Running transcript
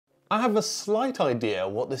I have a slight idea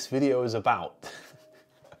what this video is about.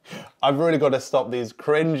 I've really got to stop these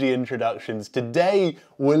cringy introductions. Today,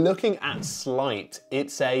 we're looking at Slite.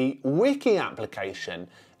 It's a wiki application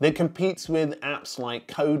that competes with apps like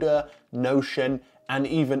Coda, Notion, and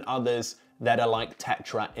even others that are like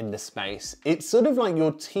Tetra in the space. It's sort of like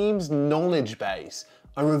your team's knowledge base.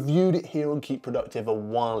 I reviewed it here on Keep Productive a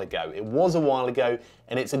while ago. It was a while ago,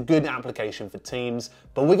 and it's a good application for teams,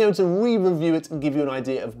 but we're going to re-review it and give you an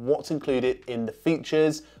idea of what's included in the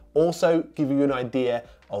features, also give you an idea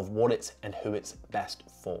of what it's and who it's best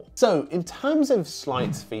for. So in terms of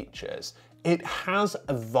Slite's features, it has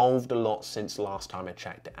evolved a lot since last time I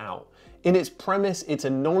checked it out. In its premise, it's a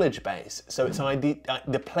knowledge base, so it's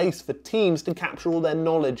the place for teams to capture all their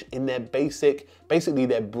knowledge in their basically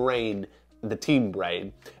their brain, the team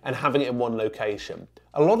brain, and having it in one location.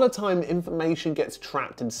 A lot of the time, information gets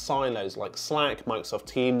trapped in silos like Slack, Microsoft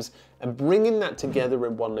Teams, and bringing that together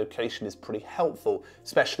in one location is pretty helpful,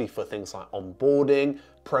 especially for things like onboarding,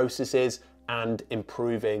 processes, and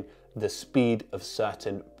improving the speed of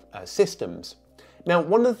certain systems. Now,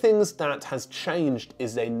 one of the things that has changed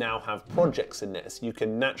is they now have projects in this. You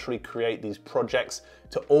can naturally create these projects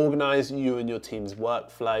to organize you and your team's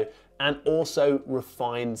workflow and also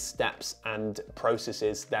refine steps and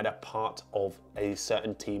processes that are part of a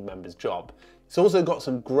certain team member's job. It's also got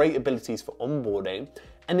some great abilities for onboarding,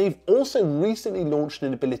 and they've also recently launched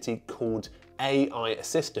an ability called AI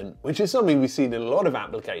Assistant, which is something we've seen in a lot of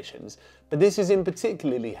applications, but this is in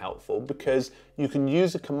particularly helpful because you can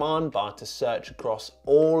use a command bar to search across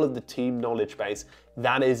all of the team knowledge base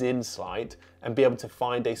that is in Slite and be able to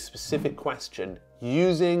find a specific question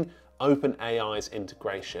using OpenAI's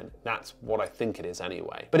integration. That's what I think it is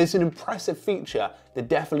anyway. But it's an impressive feature that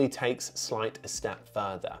definitely takes Slite a step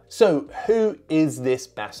further. So who is this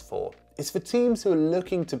best for? It's for teams who are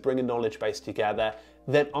looking to bring a knowledge base together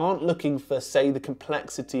that aren't looking for, say, the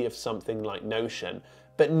complexity of something like Notion,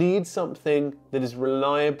 but need something that is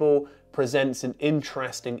reliable, presents an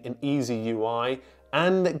interesting and easy UI,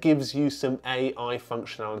 and that gives you some AI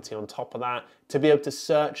functionality on top of that to be able to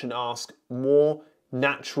search and ask more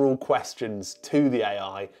natural questions to the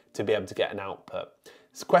AI to be able to get an output.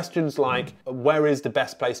 It's questions like, where is the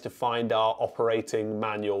best place to find our operating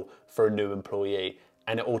manual for a new employee?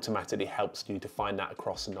 And it automatically helps you to find that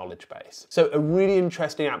across the knowledge base. So a really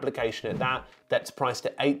interesting application at that, that's priced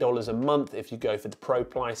at $8 a month if you go for the pro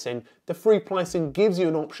pricing. The free pricing gives you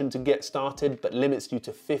an option to get started, but limits you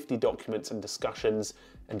to 50 documents and discussions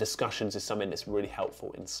is something that's really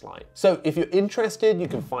helpful in Slite. So if you're interested, you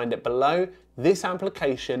can find it below. This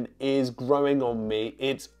application is growing on me.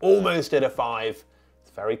 It's almost at a 5.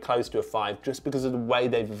 It's very close to a 5 just because of the way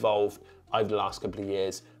they've evolved over the last couple of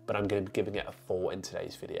years, but I'm going to be giving it a 4 in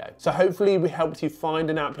today's video. So hopefully we helped you find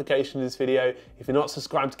an application in this video. If you're not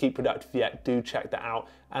subscribed to Keep Productive yet, do check that out,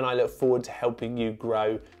 and I look forward to helping you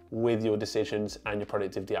grow with your decisions and your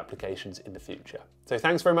productivity applications in the future. So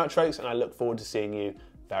thanks very much, folks, and I look forward to seeing you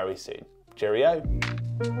very soon. Cheerio.